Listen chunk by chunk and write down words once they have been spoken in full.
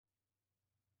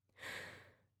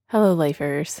Hello,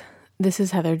 lifers. This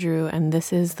is Heather Drew, and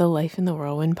this is the Life in the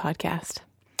Whirlwind podcast.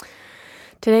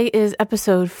 Today is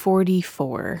episode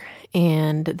 44,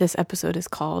 and this episode is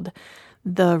called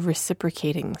The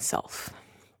Reciprocating Self.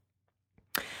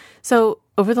 So,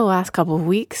 over the last couple of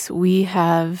weeks, we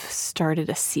have started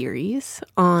a series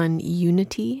on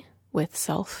unity with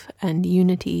self and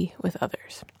unity with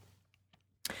others.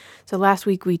 So last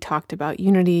week we talked about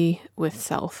unity with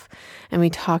self, and we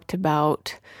talked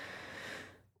about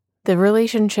the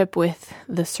relationship with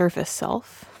the surface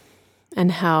self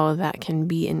and how that can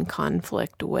be in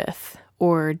conflict with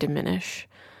or diminish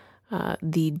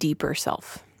the deeper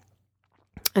self.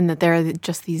 And that there are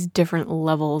just these different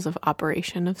levels of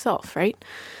operation of self, right?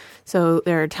 So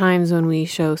there are times when we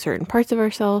show certain parts of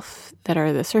ourself that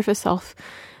are the surface self,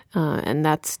 and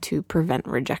that's to prevent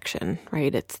rejection,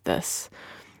 right? It's this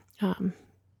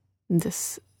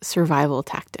survival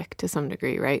tactic to some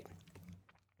degree, right?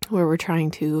 Where we're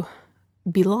trying to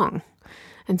belong.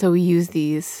 And so we use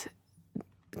these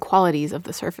qualities of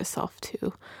the surface self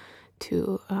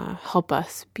to help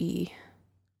us be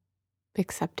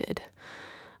accepted.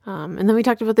 And then we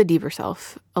talked about the deeper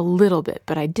self a little bit,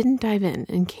 but I didn't dive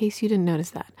in case you didn't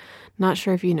notice that. Not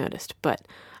sure if you noticed, but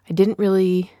I didn't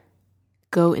really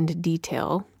go into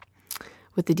detail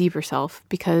with the deeper self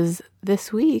because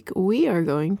this week we are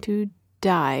going to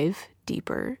dive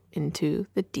deeper into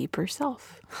the deeper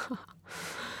self.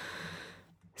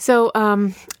 So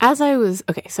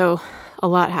so a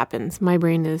lot happens. My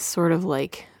brain is sort of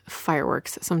like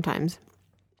fireworks sometimes.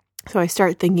 So I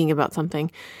start thinking about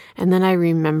something and then I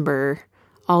remember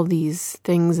all these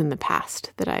things in the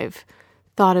past that I've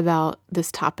thought about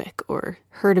this topic or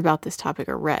heard about this topic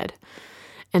or read.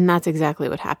 And that's exactly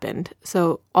what happened.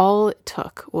 So all it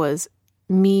took was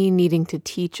me needing to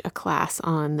teach a class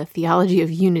on the theology of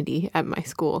unity at my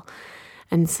school.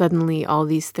 And suddenly all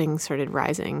these things started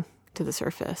rising to the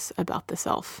surface about the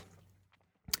self.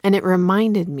 And it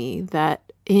reminded me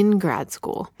that in grad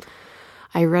school,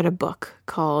 I read a book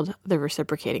called The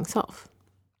Reciprocating Self.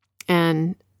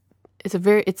 And it's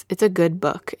a good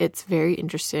book. It's very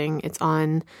interesting. It's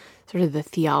on sort of the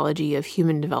theology of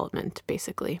human development,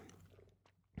 basically.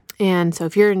 And so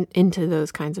if you're into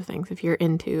those kinds of things, if you're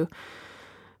into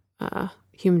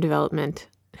human development,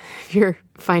 if you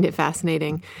find it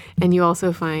fascinating, and you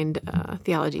also find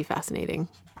theology fascinating,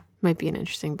 might be an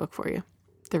interesting book for you,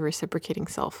 The Reciprocating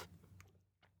Self.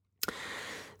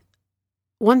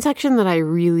 One section that I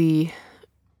really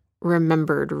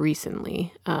remembered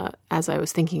recently as I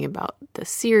was thinking about the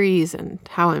series and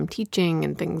how I'm teaching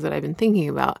and things that I've been thinking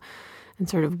about and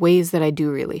sort of ways that I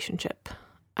do relationship.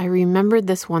 I remembered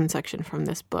this one section from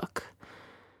this book.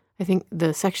 I think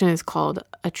the section is called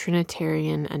A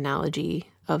Trinitarian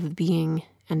Analogy of Being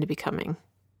and Becoming.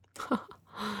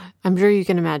 I'm sure you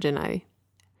can imagine I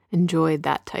enjoyed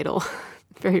that title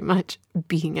very much,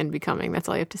 Being and Becoming. That's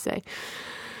all I have to say.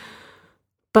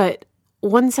 But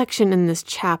one section in this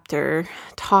chapter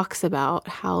talks about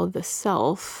how the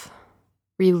self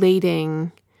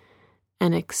relating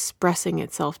and expressing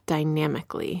itself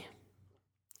dynamically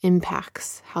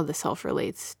impacts how the self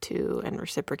relates to and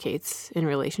reciprocates in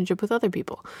relationship with other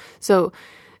people. So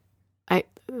I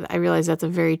realize that's a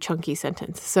very chunky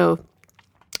sentence. So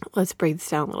let's break this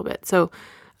down a little bit. So,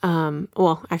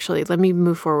 let me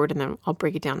move forward and then I'll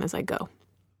break it down as I go.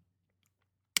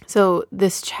 So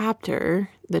this chapter,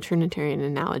 the Trinitarian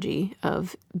analogy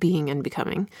of being and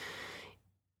becoming,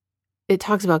 it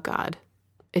talks about God.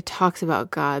 It talks about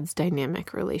God's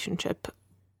dynamic relationship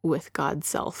with God's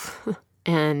self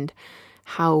and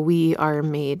how we are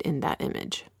made in that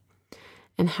image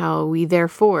and how we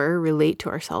therefore relate to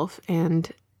ourselves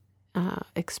and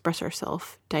express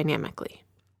ourselves dynamically.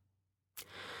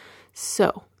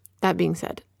 So that being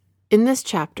said, in this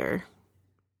chapter,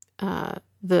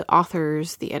 the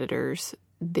authors, the editors,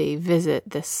 they visit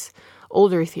this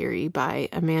older theory by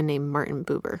a man named Martin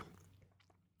Buber.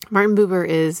 Martin Buber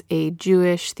is a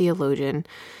Jewish theologian.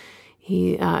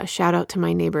 He shout out to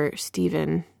my neighbor,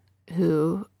 Stephen,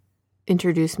 who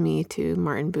introduced me to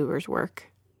Martin Buber's work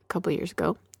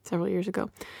several years ago.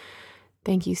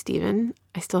 Thank you, Stephen.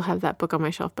 I still have that book on my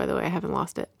shelf, by the way. I haven't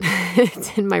lost it.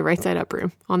 It's in my right side up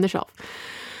room on the shelf.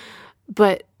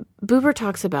 But Buber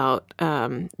talks about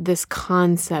this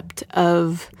concept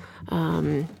of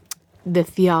the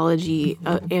theology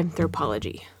of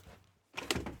anthropology.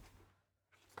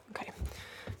 Okay.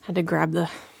 Had to grab the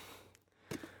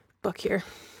book here.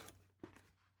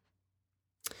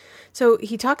 So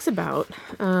he talks about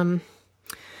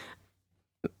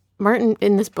Martin,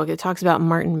 in this book, it talks about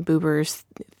Martin Buber's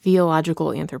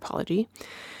theological anthropology.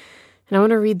 And I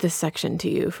want to read this section to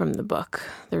you from the book,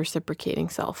 The Reciprocating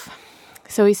Self.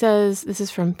 So he says, this is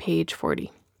from page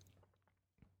 40.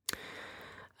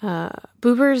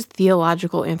 Buber's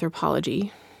theological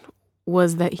anthropology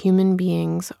was that human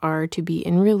beings are to be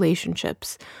in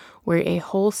relationships where a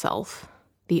whole self,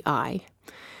 the I,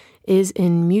 is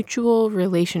in mutual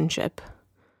relationship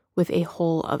with a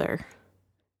whole other,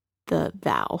 the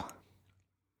thou.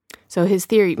 So his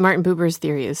theory, Martin Buber's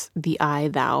theory, is the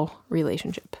I-thou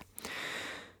relationship.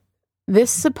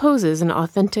 This supposes an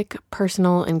authentic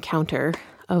personal encounter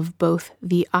of both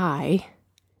the I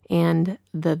and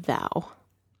the thou.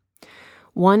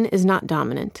 One is not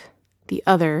dominant, the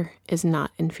other is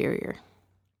not inferior.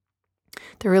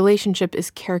 The relationship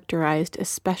is characterized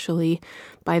especially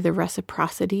by the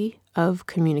reciprocity of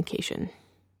communication.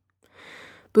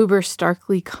 Buber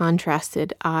starkly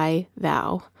contrasted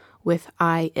I-thou with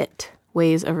I-it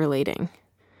ways of relating,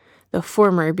 the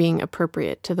former being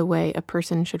appropriate to the way a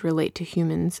person should relate to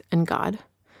humans and God,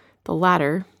 the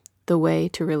latter the way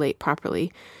to relate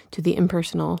properly to the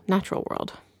impersonal natural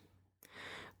world.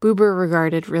 Buber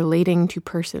regarded relating to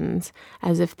persons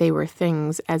as if they were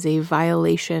things as a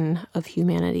violation of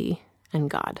humanity and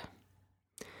God.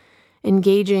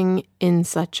 Engaging in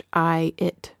such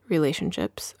I-it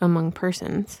relationships among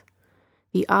persons,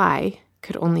 the I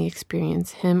could only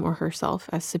experience him or herself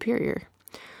as superior,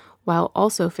 while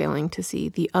also failing to see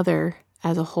the other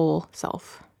as a whole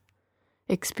self,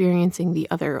 experiencing the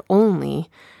other only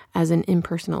as an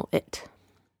impersonal it.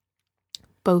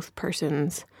 Both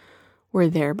persons were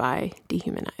thereby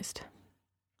dehumanized.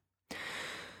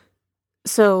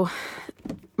 So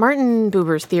Martin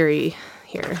Buber's theory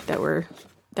here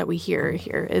that we hear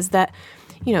here is that,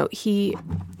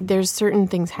 there's certain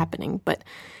things happening, but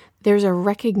there's a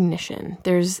recognition,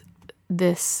 there's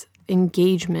this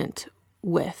engagement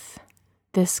with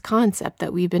this concept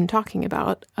that we've been talking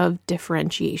about of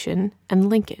differentiation and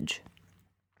linkage.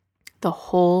 The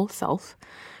whole self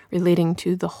relating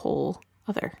to the whole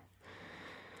other.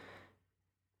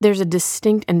 There's a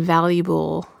distinct and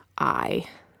valuable I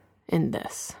in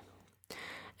this.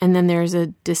 And then there's a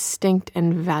distinct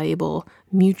and valuable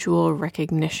mutual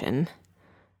recognition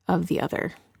of the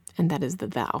other, and that is the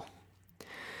thou.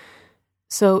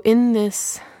 So in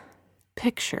this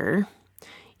picture,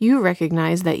 you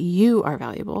recognize that you are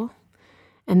valuable,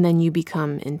 and then you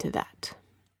become into that.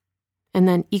 And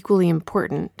then equally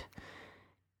important,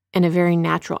 and a very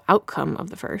natural outcome of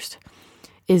the first,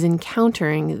 is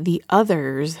encountering the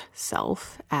other's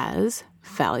self as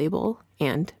valuable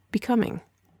and becoming.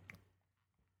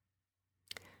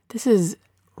 This is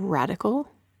radical,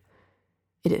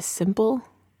 it is simple,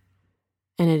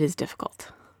 and it is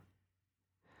difficult.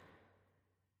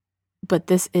 But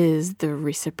this is the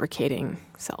reciprocating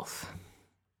self.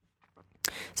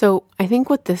 So I think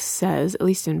what this says, at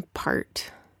least in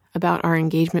part, about our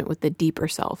engagement with the deeper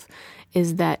self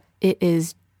is that it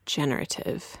is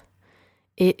generative.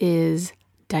 It is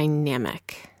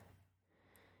dynamic.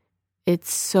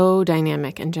 It's so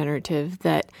dynamic and generative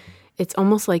that it's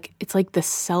almost like the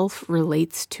self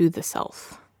relates to the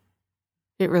self.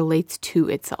 It relates to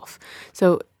itself.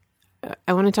 So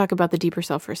I want to talk about the deeper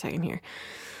self for a second here.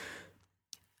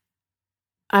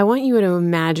 I want you to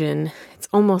imagine it's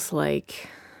almost like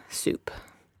soup.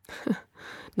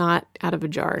 Not out of a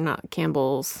jar, not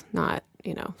Campbell's, not,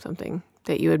 something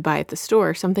that you would buy at the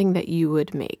store, something that you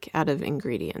would make out of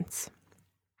ingredients.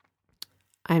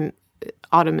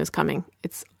 Autumn is coming.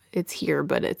 It's here,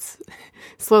 but it's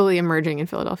slowly emerging in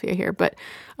Philadelphia here. But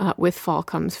with fall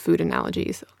comes food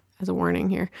analogies, as a warning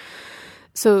here.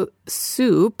 So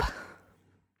soup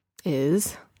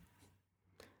is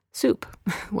soup.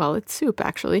 Well, it's soup,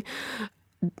 actually.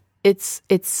 It's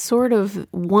sort of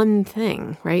one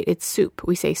thing, right? It's soup.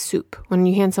 We say soup. When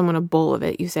you hand someone a bowl of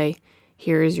it, you say,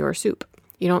 here is your soup.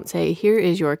 You don't say, here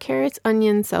is your carrots,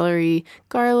 onion, celery,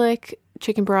 garlic,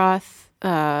 chicken broth,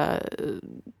 whatever,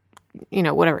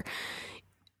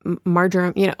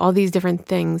 marjoram, all these different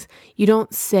things. You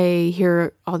don't say, here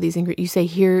are all these ingredients. You say,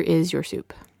 here is your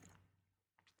soup.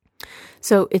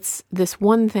 So it's this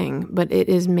one thing, but it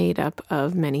is made up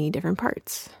of many different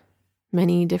parts,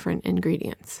 many different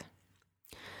ingredients.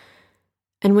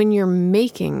 And when you're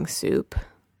making soup,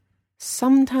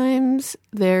 sometimes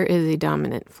there is a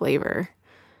dominant flavor.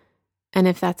 And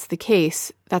if that's the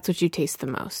case, that's what you taste the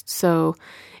most. So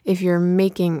if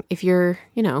you're,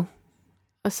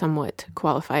 a somewhat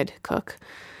qualified cook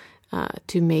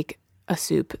to make a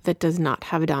soup that does not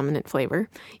have a dominant flavor,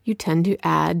 you tend to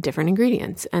add different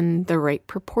ingredients and the right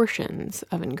proportions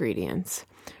of ingredients,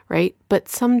 right? But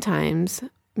sometimes,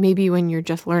 maybe when you're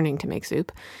just learning to make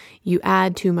soup, you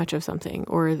add too much of something,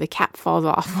 or the cap falls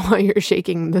off while you're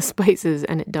shaking the spices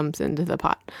and it dumps into the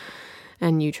pot.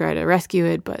 and you try to rescue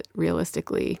it, but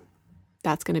realistically,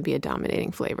 that's going to be a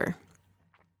dominating flavor.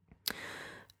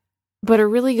 But a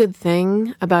really good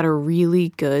thing about a really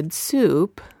good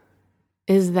soup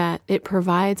is that it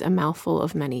provides a mouthful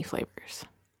of many flavors.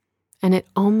 And it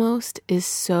almost is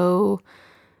so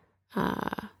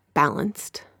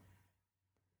balanced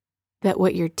that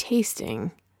what you're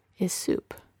tasting is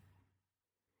soup.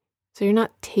 So you're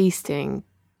not tasting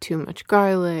too much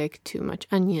garlic, too much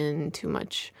onion, too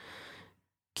much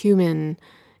cumin.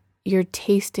 You're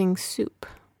tasting soup.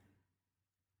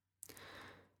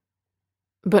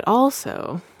 But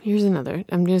also, here's another.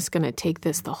 I'm just going to take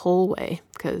this the whole way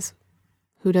because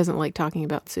who doesn't like talking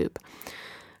about soup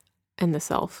and the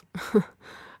self?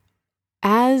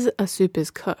 As a soup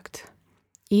is cooked,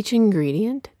 each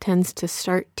ingredient tends to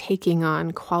start taking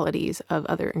on qualities of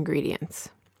other ingredients.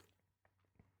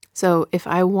 So if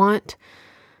I want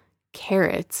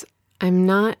carrots, I'm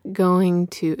not going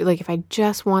to, if I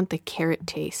just want the carrot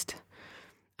taste,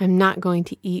 I'm not going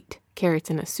to eat carrots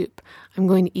in a soup. I'm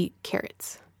going to eat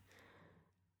carrots.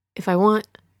 If I want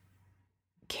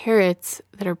carrots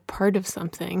that are part of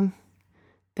something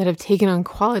that have taken on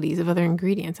qualities of other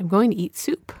ingredients, I'm going to eat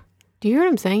soup. Do you hear what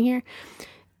I'm saying here?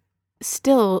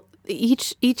 Still,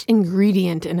 each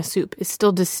ingredient in a soup is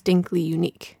still distinctly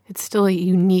unique. It's still a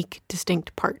unique,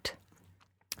 distinct part.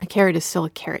 A carrot is still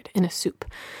a carrot in a soup,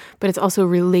 but it's also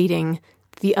relating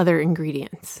to the other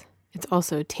ingredients. It's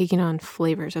also taking on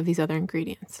flavors of these other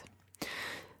ingredients.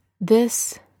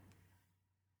 This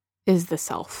is the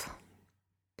self.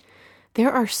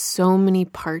 There are so many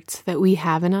parts that we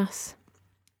have in us.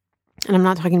 And I'm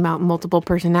not talking about multiple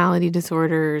personality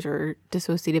disorders or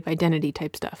dissociative identity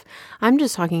type stuff. I'm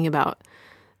just talking about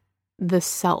the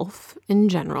self in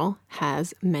general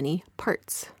has many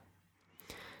parts.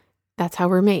 That's how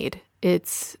we're made.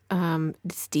 It's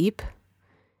deep,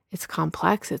 it's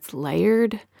complex, it's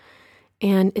layered,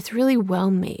 and it's really well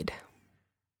made.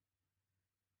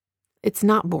 It's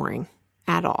not boring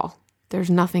at all.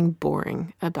 There's nothing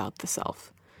boring about the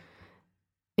self.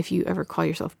 If you ever call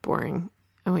yourself boring,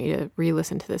 I want you to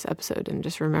re-listen to this episode and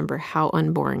just remember how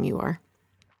unboring you are.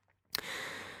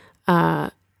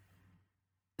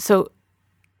 So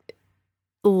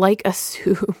like a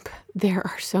soup, there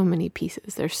are so many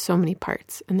pieces. There's so many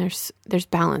parts, and there's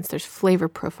balance. There's flavor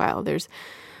profile. There's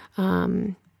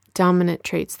dominant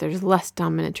traits. There's less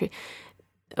dominant traits.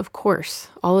 Of course,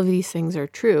 all of these things are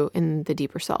true in the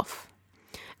deeper self.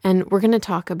 And we're going to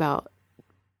talk about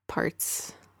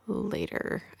parts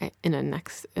later in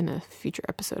a future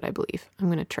episode, I believe. I'm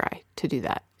going to try to do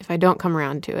that. If I don't come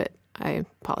around to it, I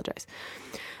apologize.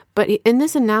 But in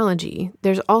this analogy,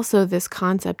 there's also this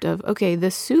concept of, okay,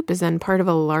 this soup is then part of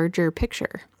a larger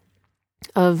picture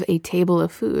of a table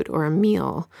of food or a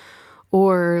meal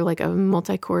or like a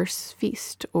multi-course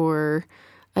feast or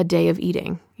a day of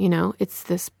eating. It's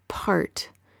this part.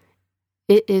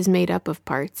 It is made up of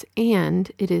parts,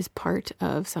 and it is part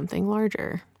of something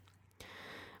larger.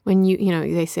 When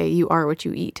they say you are what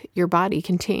you eat. Your body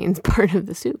contains part of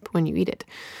the soup when you eat it.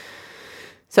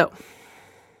 So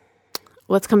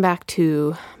let's come back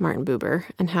to Martin Buber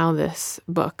and how this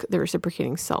book, The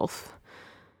Reciprocating Self,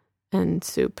 and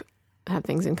soup have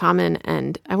things in common.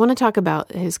 And I want to talk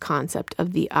about his concept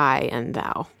of the I and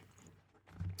thou.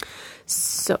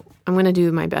 So I'm going to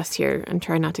do my best here and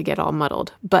try not to get all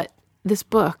muddled. But this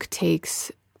book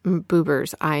takes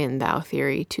Buber's I and thou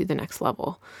theory to the next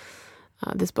level.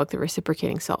 This book, The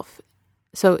Reciprocating Self.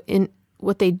 So in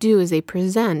what they do is they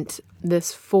present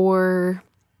this 4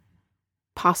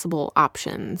 possible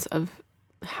options of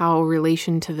how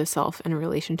relation to the self and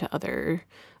relation to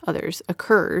others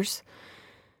occurs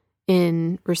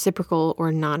in reciprocal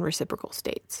or non-reciprocal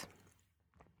states.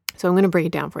 So I'm going to break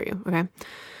it down for you, okay?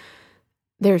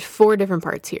 There's 4 different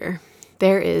parts here.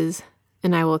 There is,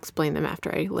 and I will explain them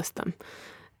after I list them.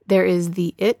 There is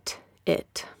the it.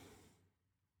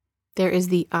 There is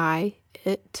the I,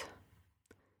 it.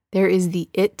 There is the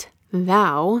it,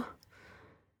 thou.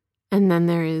 And then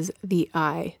there is the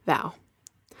I, thou.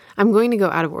 I'm going to go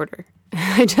out of order.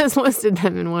 I just listed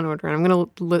them in one order, and I'm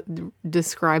going to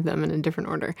describe them in a different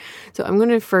order. So I'm going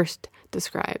to first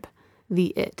describe the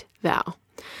it, thou.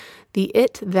 The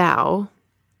it, thou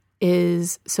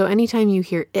is, so anytime you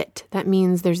hear it, that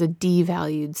means there's a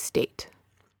devalued state.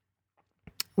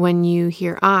 When you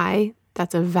hear I,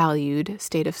 that's a valued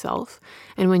state of self.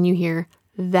 And when you hear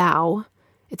thou,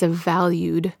 it's a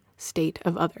valued state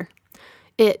of other.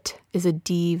 It is a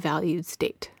devalued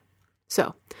state.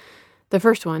 So the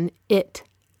first one, it,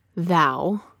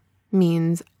 thou,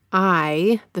 means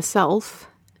I, the self,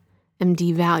 am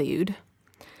devalued.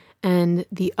 And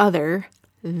the other,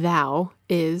 thou,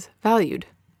 is valued.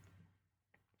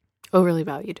 overly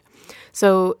valued.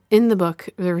 So in the book,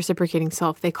 The Reciprocating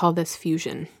Self, they call this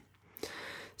fusion.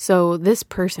 So this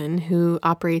person who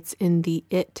operates in the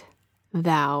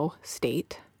it-thou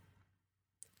state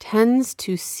tends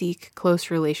to seek close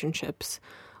relationships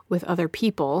with other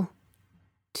people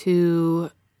to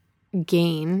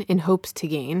gain, in hopes to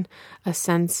gain, a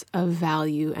sense of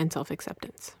value and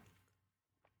self-acceptance.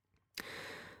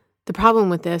 The problem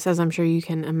with this, as I'm sure you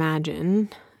can imagine,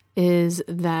 is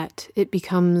that it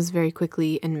becomes very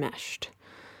quickly enmeshed.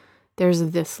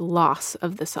 There's this loss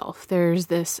of the self. There's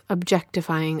this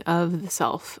objectifying of the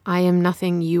self. I am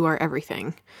nothing, you are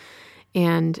everything.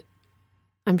 And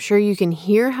I'm sure you can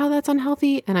hear how that's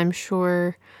unhealthy, and I'm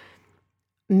sure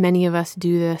many of us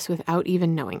do this without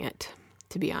even knowing it,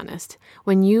 to be honest.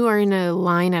 When you are in a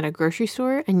line at a grocery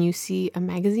store and you see a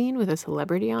magazine with a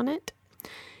celebrity on it,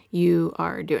 you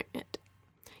are doing it.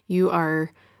 You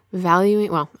are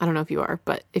valuing, well, I don't know if you are,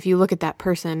 but if you look at that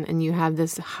person and you have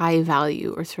this high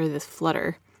value or sort of this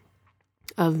flutter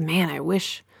of, man, I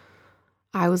wish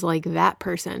I was like that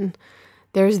person.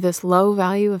 There's this lower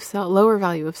value of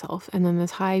self, and then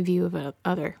this high view of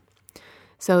other.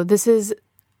 So this is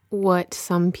what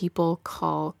some people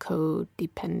call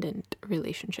codependent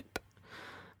relationship.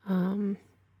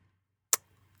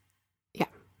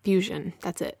 Fusion.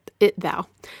 That's it. It, thou.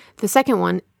 The second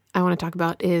one I want to talk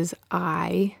about is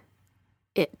I,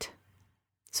 it.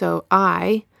 So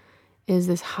I is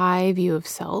this high view of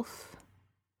self,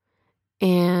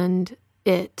 and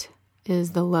it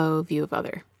is the low view of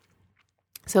other.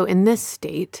 So in this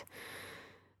state,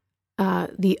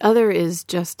 the other is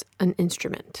just an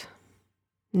instrument,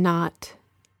 not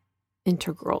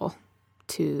integral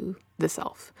to the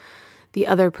self. The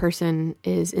other person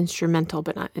is instrumental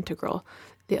but not integral.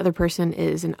 The other person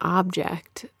is an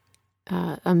object,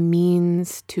 a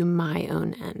means to my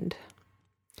own end.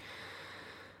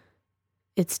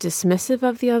 It's dismissive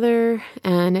of the other,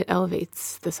 and it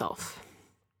elevates the self.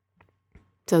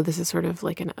 So this is sort of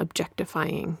like an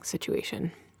objectifying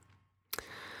situation.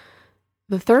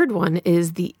 The third one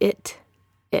is the it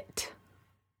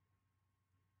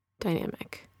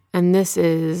dynamic. And this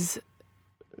is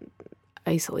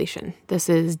isolation. This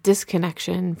is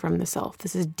disconnection from the self.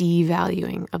 This is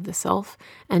devaluing of the self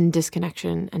and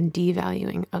disconnection and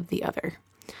devaluing of the other.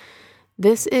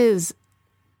 This is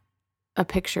a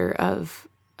picture of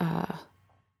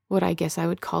what I guess I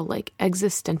would call like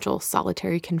existential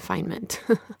solitary confinement.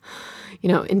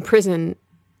 In prison,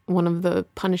 one of the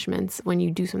punishments when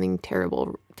you do something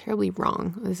terribly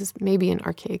wrong, this is maybe an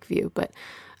archaic view, but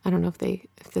I don't know if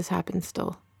this happens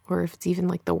still, or if it's even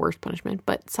like the worst punishment,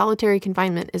 but solitary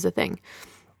confinement is a thing.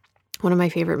 One of my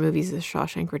favorite movies is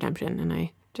Shawshank Redemption, and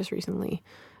I just recently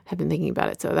have been thinking about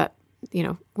it. So that,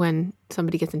 when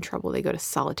somebody gets in trouble, they go to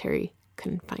solitary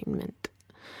confinement.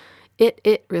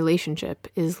 It relationship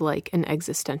is like an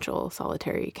existential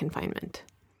solitary confinement.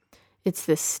 It's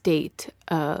this state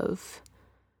of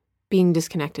being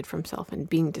disconnected from self and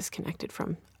being disconnected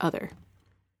from other.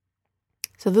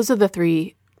 So those are the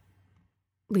three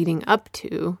leading up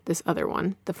to this other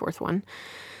one, the fourth one.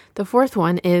 The fourth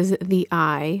one is the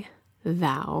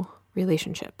I-thou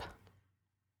relationship.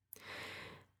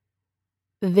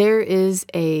 There is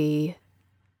a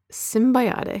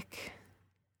symbiotic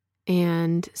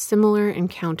and similar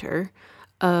encounter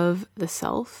of the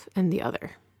self and the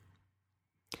other.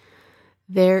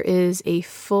 There is a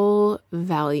full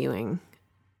valuing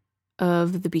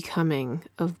of the becoming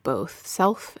of both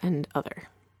self and other.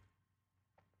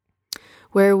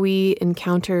 Where we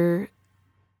encounter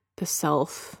the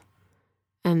self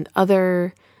and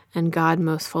other and God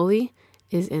most fully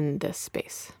is in this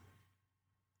space.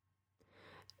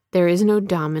 There is no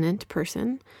dominant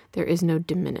person. There is no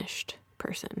diminished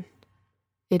person.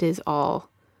 It is all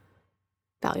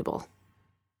valuable.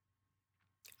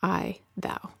 I,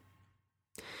 thou.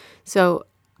 So,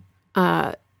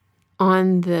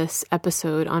 on this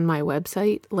episode on my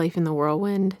website,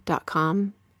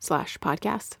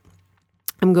 lifeinthewhirlwind.com/podcast,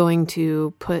 I'm going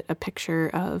to put a picture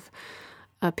of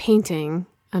a painting,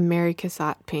 a Mary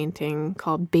Cassatt painting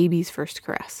called Baby's First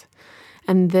Caress.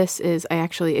 And this is,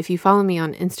 if you follow me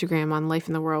on Instagram on Life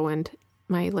in the Whirlwind,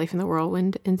 my Life in the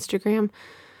Whirlwind Instagram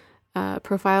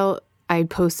profile, I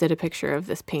posted a picture of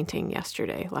this painting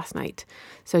last night.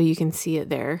 So you can see it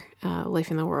there,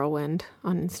 Life in the Whirlwind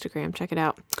on Instagram. Check it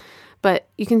out. But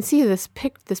you can see this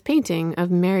painting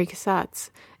of Mary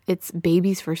Cassatt's. It's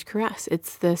Baby's First Caress.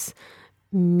 It's this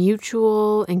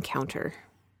mutual encounter.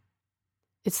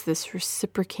 It's this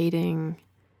reciprocating,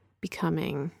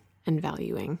 becoming, and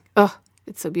valuing. Oh,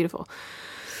 it's so beautiful.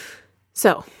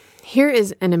 So here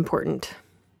is an important,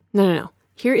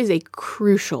 Here is a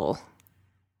crucial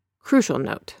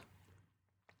note.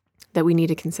 that we need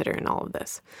to consider in all of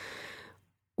this.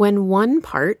 When one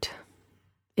part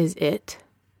is it,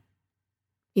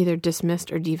 either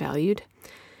dismissed or devalued,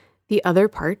 the other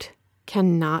part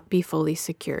cannot be fully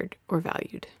secured or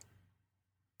valued.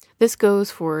 This goes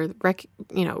for,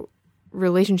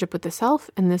 relationship with the self,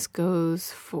 and this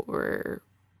goes for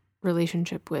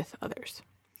relationship with others.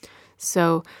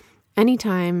 So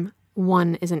anytime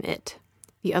one is an it,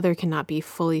 the other cannot be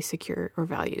fully secure or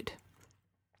valued.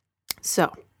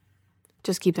 So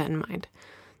just keep that in mind.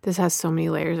 This has so many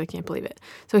layers, I can't believe it.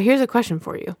 So here's a question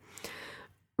for you.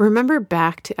 Remember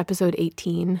back to episode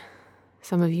 18?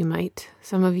 A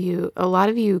lot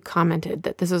of you commented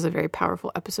that this was a very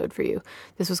powerful episode for you.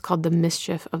 This was called The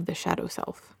Mischief of the Shadow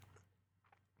Self.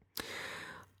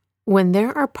 When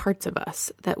there are parts of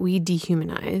us that we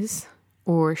dehumanize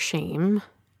or shame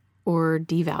or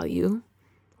devalue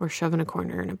or shove in a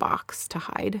corner in a box to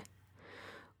hide,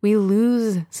 we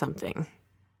lose something.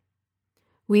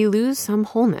 We lose some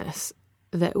wholeness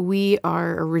that we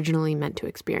are originally meant to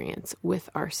experience with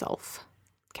ourself,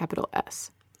 capital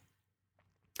S.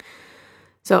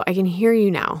 So I can hear you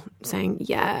now saying,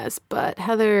 yes, but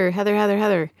Heather,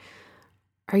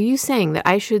 are you saying that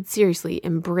I should seriously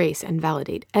embrace and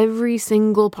validate every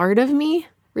single part of me?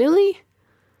 Really?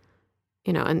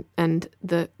 And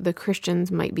the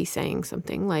Christians might be saying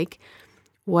something like,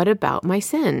 what about my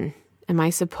sin? Am I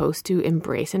supposed to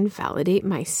embrace and validate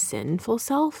my sinful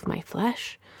self, my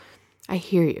flesh? I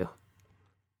hear you.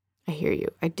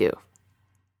 I do.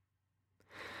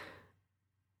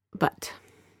 But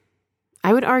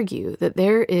I would argue that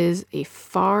there is a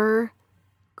far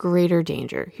greater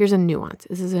danger. Here's a nuance.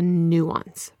 This is a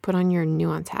nuance. Put on your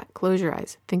nuance hat. Close your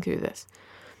eyes. Think through this.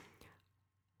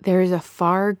 There is a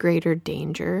far greater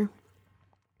danger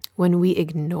when we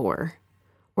ignore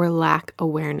or lack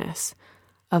awareness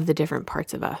of the different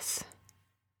parts of us.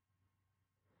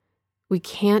 We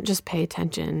can't just pay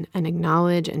attention and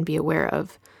acknowledge and be aware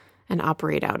of and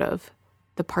operate out of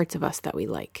the parts of us that we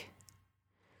like.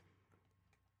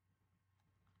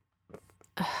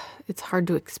 It's hard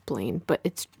to explain,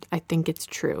 but I think it's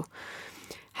true.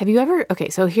 Have you ever,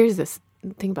 so here's this,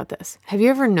 think about this. Have you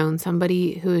ever known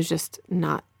somebody who is just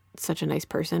not such a nice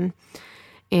person?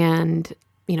 And,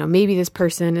 maybe this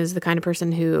person is the kind of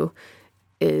person who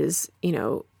is,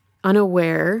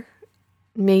 unaware,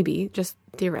 maybe just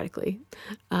theoretically,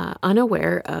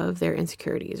 unaware of their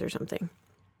insecurities or something.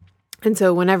 And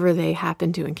so whenever they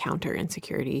happen to encounter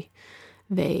insecurity,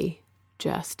 they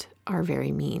just are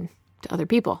very mean to other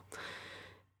people.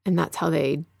 And that's how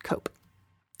they cope.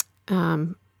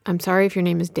 I'm sorry if your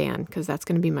name is Dan, because that's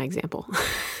going to be my example.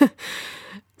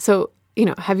 So,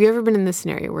 have you ever been in this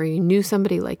scenario where you knew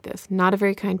somebody like this, not a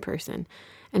very kind person,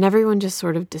 and everyone just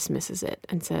sort of dismisses it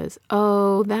and says,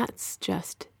 oh, that's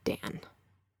just Dan.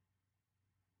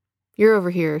 You're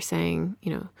over here saying,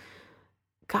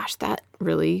 gosh, that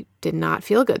really did not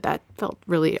feel good. That felt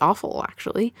really awful,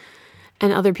 actually.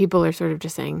 And other people are sort of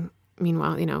just saying,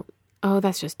 meanwhile, oh,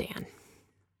 that's just Dan.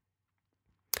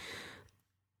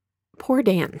 Poor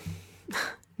Dan.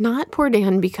 Not poor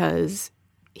Dan because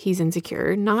he's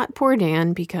insecure. Not poor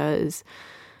Dan because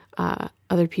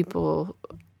other people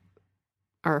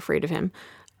are afraid of him.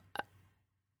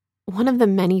 One of the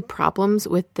many problems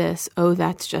with this, oh,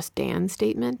 that's just Dan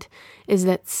statement is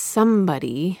that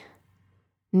somebody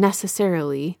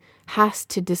necessarily has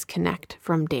to disconnect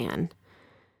from Dan,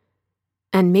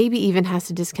 and maybe even has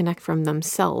to disconnect from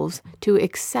themselves to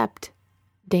accept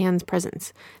Dan's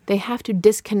presence. They have to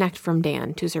disconnect from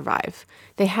Dan to survive.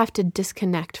 They have to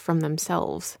disconnect from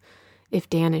themselves if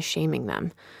Dan is shaming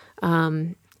them.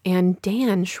 And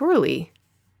Dan surely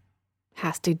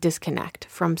has to disconnect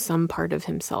from some part of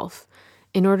himself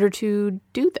in order to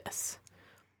do this.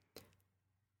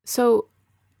 So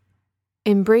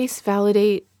embrace,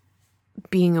 validate,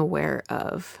 being aware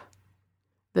of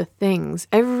the things,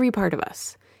 every part of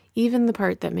us, even the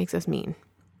part that makes us mean.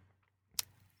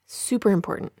 Super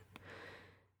important.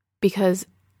 Because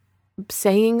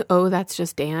saying, oh, that's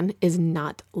just Dan, is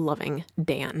not loving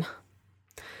Dan.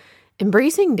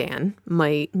 Embracing Dan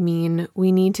might mean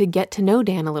we need to get to know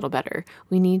Dan a little better.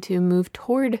 We need to move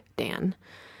toward Dan,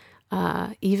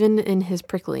 even in his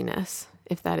prickliness,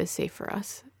 if that is safe for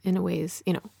us. In a ways,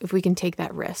 if we can take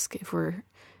that risk, if we're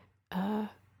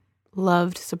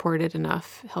loved, supported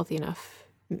enough, healthy enough,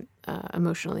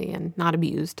 emotionally, and not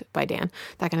abused by Dan,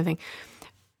 that kind of thing.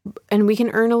 And we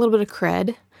can earn a little bit of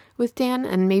cred with Dan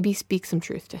and maybe speak some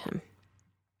truth to him.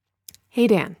 Hey,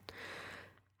 Dan,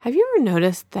 have you ever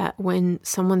noticed that when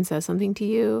someone says something to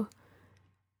you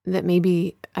that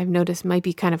maybe I've noticed might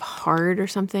be kind of hard or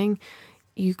something,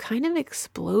 you kind of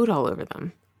explode all over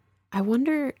them? I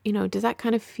wonder, does that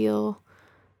kind of feel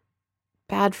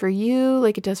bad for you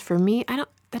like it does for me?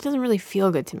 That doesn't really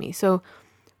feel good to me. So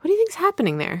what do you think's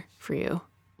happening there for you?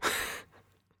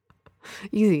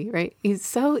 Easy, right? It's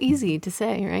so easy to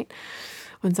say, right?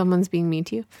 When someone's being mean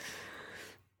to you.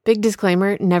 Big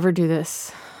disclaimer, never do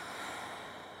this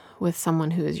with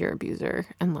someone who is your abuser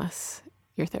unless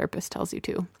your therapist tells you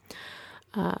to,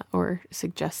 or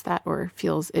suggests that, or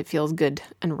it feels good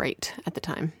and right at the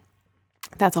time.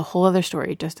 That's a whole other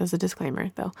story, just as a disclaimer,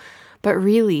 though. But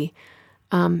really,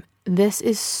 this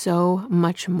is so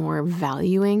much more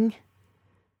valuing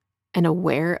and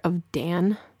aware of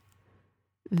Dan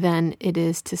than it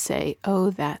is to say, oh,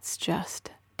 that's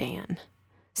just Dan.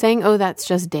 Saying, oh, that's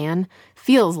just Dan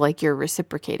feels like you're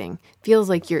reciprocating, feels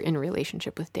like you're in a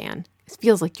relationship with Dan. It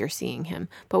feels like you're seeing him.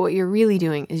 But what you're really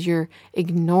doing is you're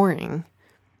ignoring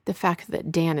the fact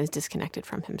that Dan is disconnected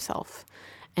from himself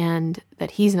and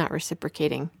that he's not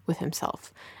reciprocating with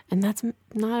himself. And that's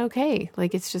not okay.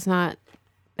 Like, it's just not,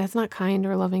 that's not kind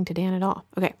or loving to Dan at all.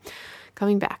 Okay,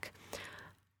 coming back.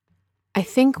 I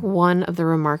think one of the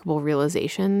remarkable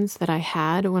realizations that I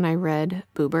had when I read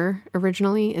Buber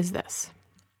originally is this.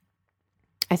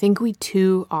 I think we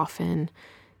too often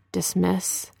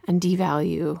dismiss and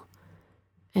devalue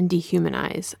and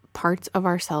dehumanize parts of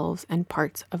ourselves and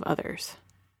parts of others.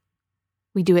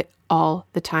 We do it all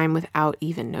the time without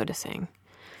even noticing.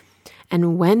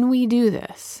 And when we do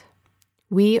this,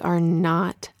 we are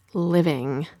not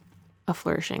living a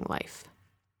flourishing life.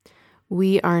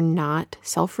 We are not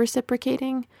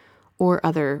self-reciprocating or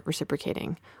other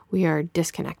reciprocating. We are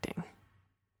disconnecting.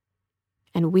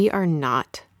 And we are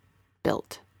not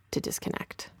built to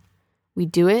disconnect. We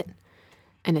do it,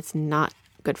 and it's not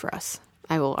good for us.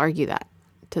 I will argue that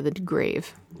to the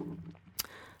grave.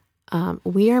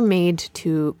 We are made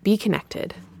to be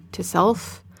connected to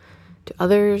self, to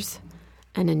others,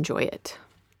 and enjoy it.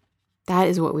 That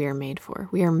is what we are made for.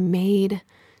 We are made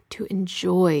to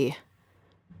enjoy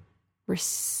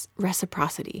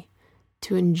reciprocity,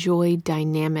 to enjoy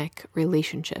dynamic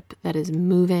relationship that is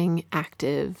moving,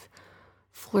 active,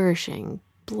 flourishing,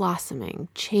 blossoming,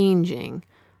 changing,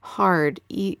 hard,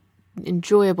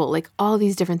 enjoyable, like all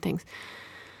these different things.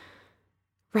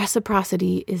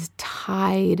 Reciprocity is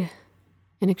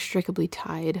inextricably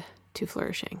tied to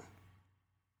flourishing.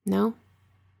 No?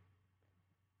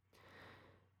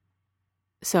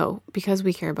 So, because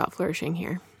we care about flourishing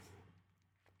here,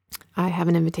 I have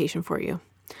an invitation for you.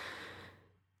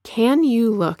 Can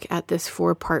you look at this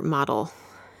 4-part model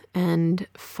and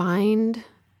find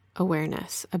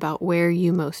awareness about where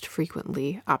you most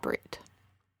frequently operate?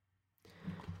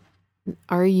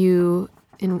 Are you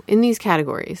in these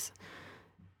categories?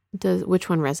 Which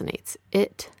one resonates?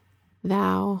 It,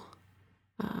 thou,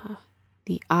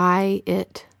 the I,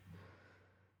 it,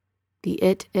 the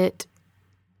it,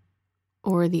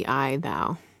 or the I,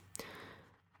 thou?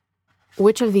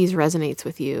 Which of these resonates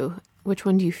with you? Which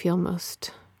one do you feel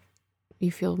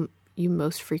you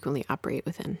most frequently operate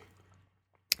within?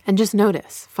 And just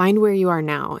notice. Find where you are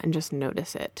now and just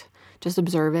notice it. Just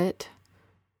observe it.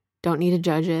 Don't need to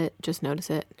judge it. Just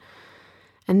notice it.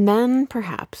 And then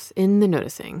perhaps in the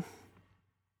noticing,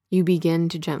 you begin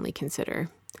to gently consider,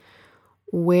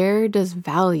 where does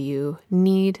value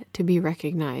need to be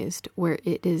recognized where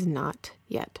it is not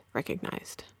yet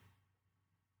recognized?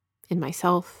 In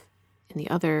myself, in the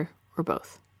other, or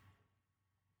both?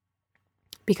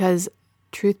 Because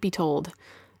truth be told,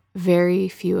 very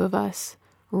few of us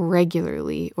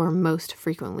regularly or most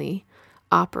frequently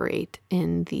operate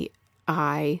in the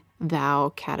I, thou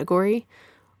category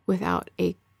without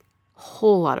a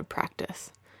whole lot of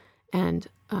practice and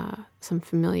some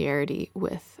familiarity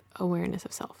with awareness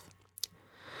of self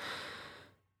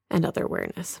and other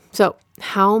awareness. So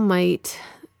how might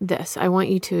this, I want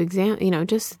you to examine,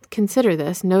 just consider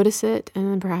this, notice it, and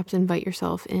then perhaps invite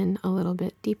yourself in a little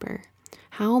bit deeper.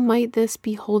 How might this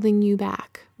be holding you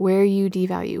back? Where you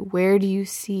devalue? Where do you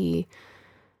see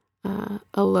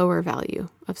a lower value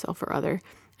of self or other?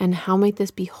 And how might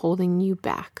this be holding you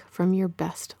back from your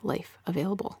best life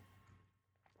available?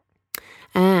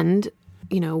 And,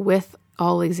 with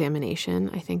all examination,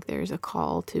 I think there's a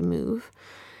call to move.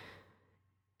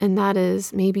 And that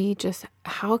is maybe just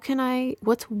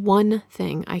what's one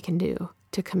thing I can do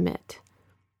to commit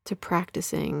to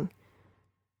practicing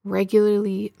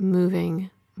regularly moving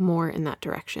more in that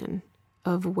direction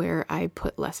of where I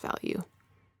put less value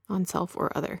on self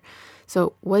or other.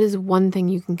 So what is one thing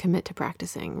you can commit to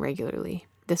practicing regularly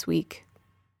this week,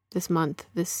 this month,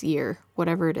 this year,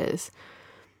 whatever it is,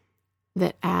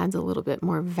 that adds a little bit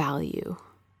more value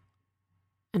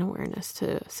and awareness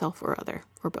to self or other,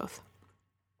 or both?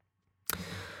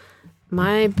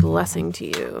 My blessing to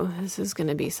you, this is going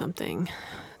to be something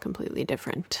completely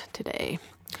different today.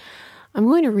 I'm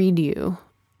going to read you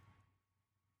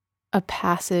a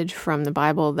passage from the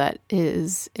Bible that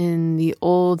is in the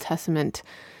Old Testament.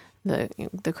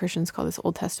 The Christians call this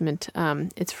Old Testament.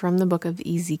 It's from the book of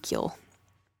Ezekiel,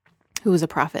 who was a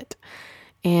prophet.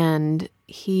 And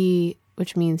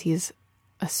which means he's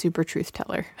a super truth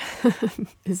teller.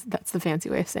 That's the fancy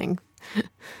way of saying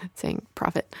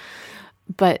prophet.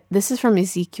 But this is from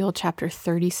Ezekiel chapter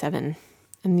 37,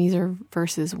 and these are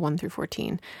verses 1 through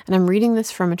 14. And I'm reading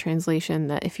this from a translation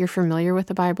that, if you're familiar with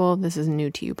the Bible, this is new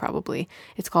to you probably.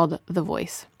 It's called The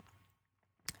Voice.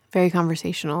 Very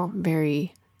conversational,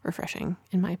 very refreshing,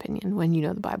 in my opinion, when you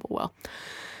know the Bible well.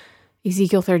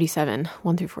 Ezekiel 37,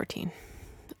 1 through 14.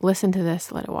 Listen to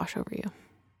this, let it wash over you.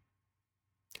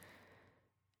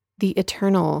 The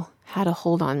Eternal had a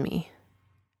hold on me,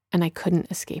 and I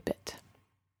couldn't escape it.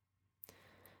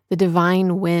 The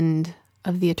divine wind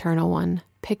of the Eternal One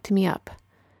picked me up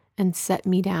and set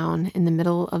me down in the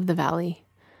middle of the valley,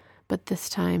 but this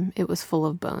time it was full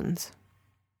of bones.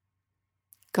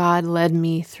 God led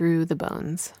me through the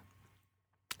bones.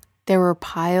 There were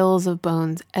piles of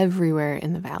bones everywhere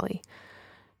in the valley,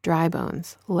 dry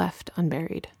bones left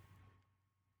unburied.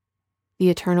 The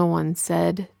Eternal One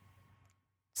said,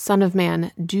 "Son of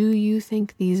man, do you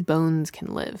think these bones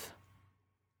can live?"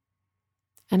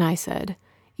 And I said,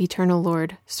 "Eternal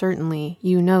Lord, certainly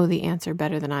you know the answer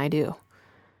better than I do."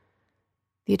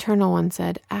 The Eternal One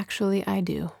said, "Actually, I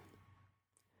do.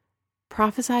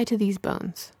 Prophesy to these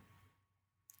bones.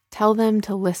 Tell them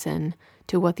to listen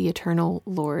to what the Eternal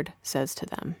Lord says to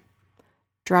them.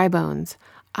 Dry bones,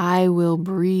 I will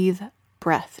breathe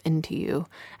breath into you,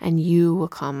 and you will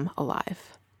come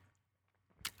alive.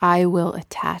 I will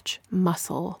attach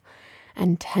muscle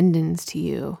and tendons to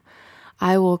you.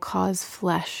 I will cause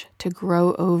flesh to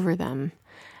grow over them,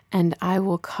 and I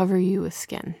will cover you with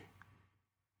skin.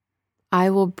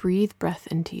 I will breathe breath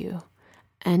into you,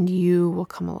 and you will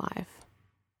come alive.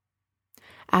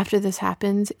 After this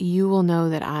happens, you will know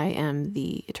that I am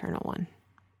the Eternal One."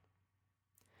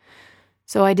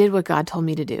 So I did what God told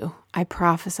me to do. I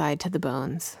prophesied to the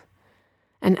bones.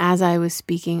 And as I was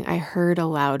speaking, I heard a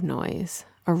loud noise,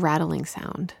 a rattling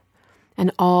sound.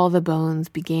 And all the bones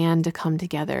began to come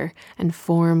together and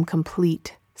form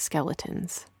complete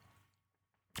skeletons.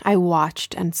 I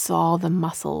watched and saw the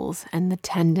muscles and the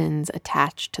tendons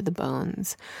attached to the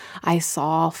bones. I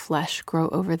saw flesh grow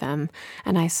over them,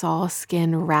 and I saw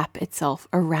skin wrap itself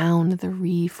around the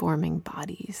reforming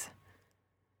bodies.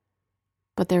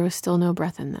 But there was still no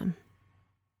breath in them.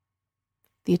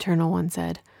 The Eternal One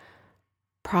said,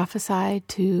 "Prophesy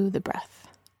to the breath.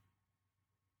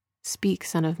 Speak,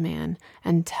 Son of Man,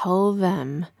 and tell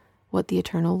them what the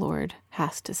Eternal Lord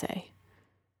has to say.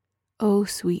 O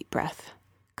sweet breath,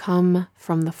 come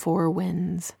from the four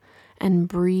winds and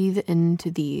breathe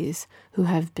into these who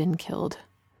have been killed.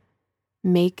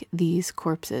 Make these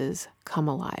corpses come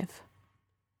alive."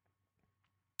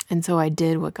 And so I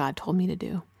did what God told me to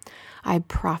do. I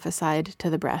prophesied to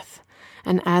the breath,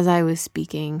 and as I was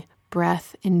speaking,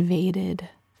 breath invaded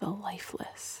the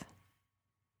lifeless.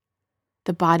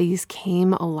 The bodies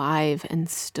came alive and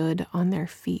stood on their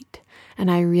feet, and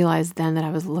I realized then that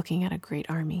I was looking at a great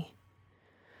army.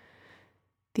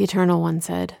 The Eternal One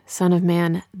said, "Son of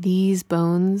man, these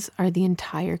bones are the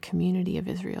entire community of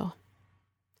Israel.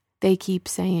 They keep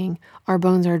saying, 'Our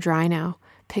bones are dry now,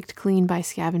 picked clean by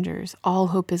scavengers. All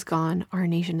hope is gone. Our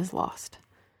nation is lost.'"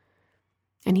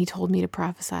 And he told me to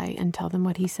prophesy and tell them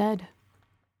what he said.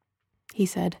 He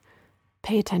said,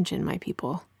 "Pay attention, my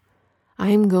people. I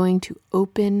am going to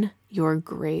open your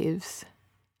graves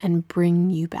and bring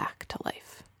you back to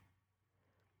life.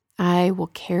 I will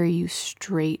carry you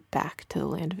straight back to the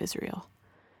land of Israel.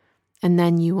 And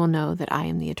then you will know that I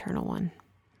am the Eternal One.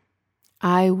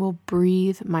 I will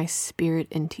breathe my spirit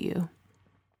into you,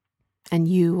 and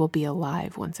you will be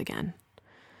alive once again."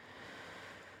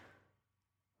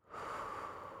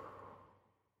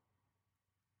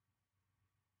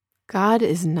 God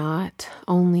is not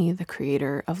only the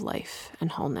creator of life and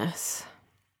wholeness.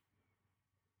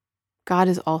 God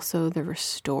is also the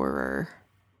restorer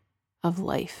of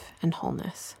life and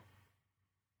wholeness.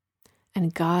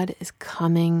 And God is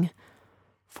coming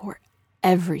for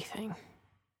everything.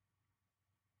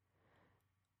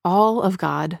 All of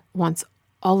God wants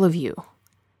all of you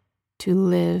to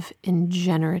live in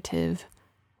generative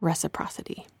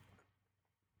reciprocity.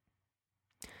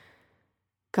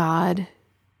 God,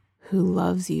 who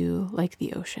loves you like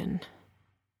the ocean,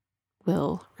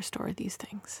 will restore these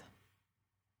things.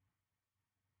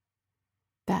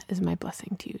 That is my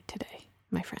blessing to you today,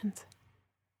 my friends.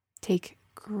 Take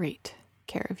great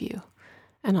care of you.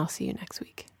 And I'll see you next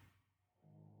week.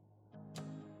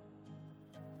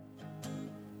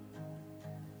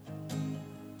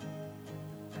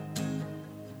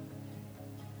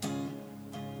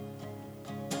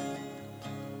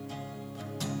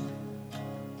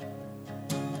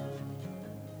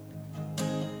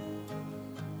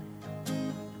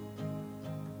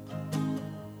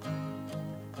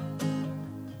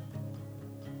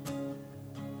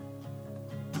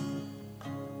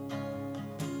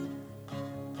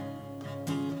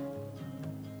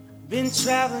 Been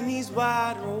traveling these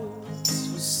wide roads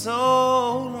for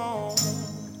so long.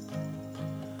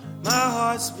 My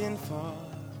heart's been far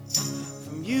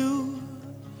from you,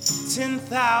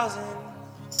 10,000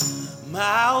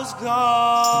 miles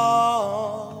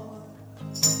gone.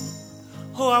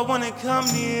 Oh, I wanna come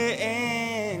near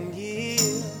and give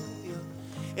you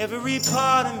every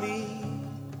part of me,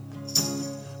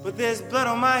 but there's blood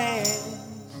on my hands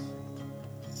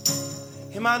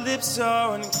and my lips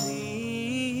are unclean.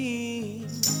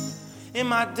 In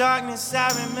my darkness I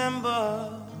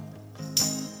remember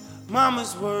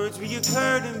Mama's words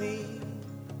reoccur to me.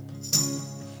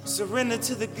 Surrender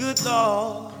to the good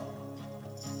Lord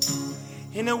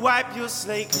and to wipe your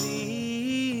slate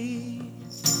clean.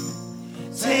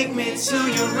 Take me to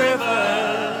your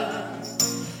river,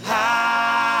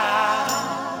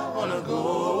 I wanna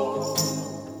go.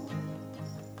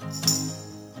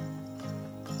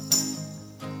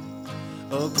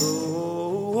 Go.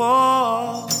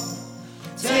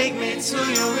 Take me to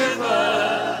your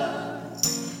river,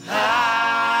 I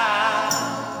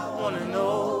wanna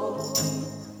know.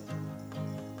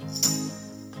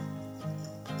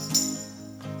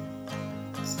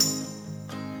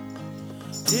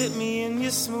 Dip me in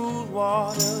your smooth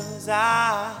waters,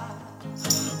 I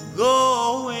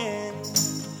go in.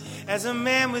 As a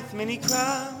man with many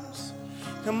crimes,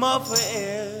 come up for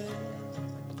air.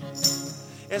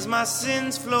 As my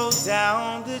sins flow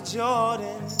down the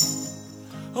Jordan,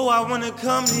 oh, I wanna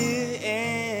come here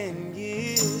and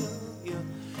give you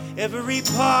every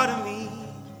part of me,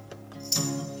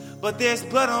 but there's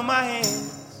blood on my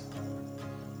hands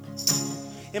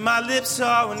and my lips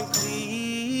are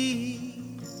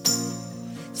unclean.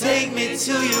 Take me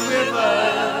to your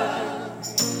river,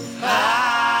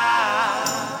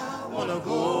 I wanna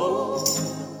go.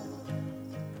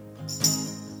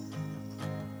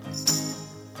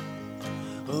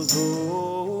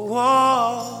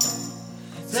 Go.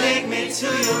 Take me to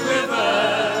your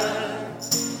river,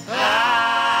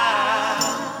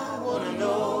 I wanna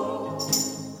know.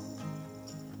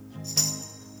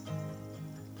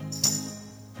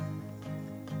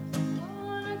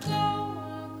 Wanna go.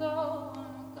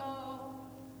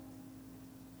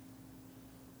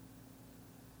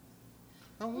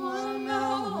 I wanna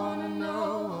know.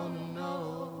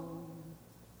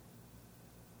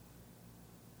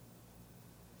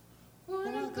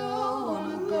 Wanna go.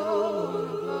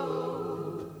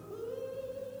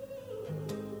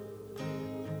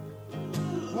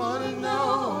 Wanna know.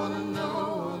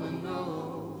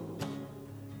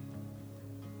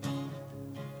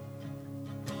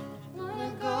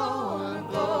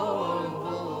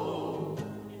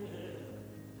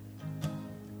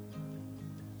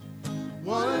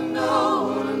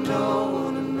 Wanna go.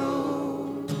 Wanna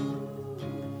know.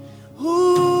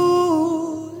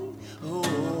 Ooh,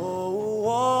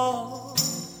 oh.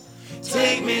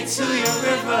 Take me to your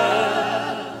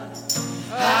river,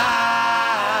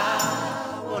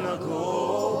 I wanna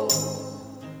go.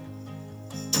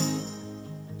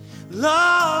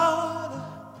 Lord,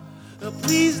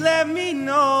 please let me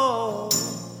know.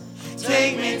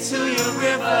 Take me to your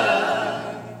river,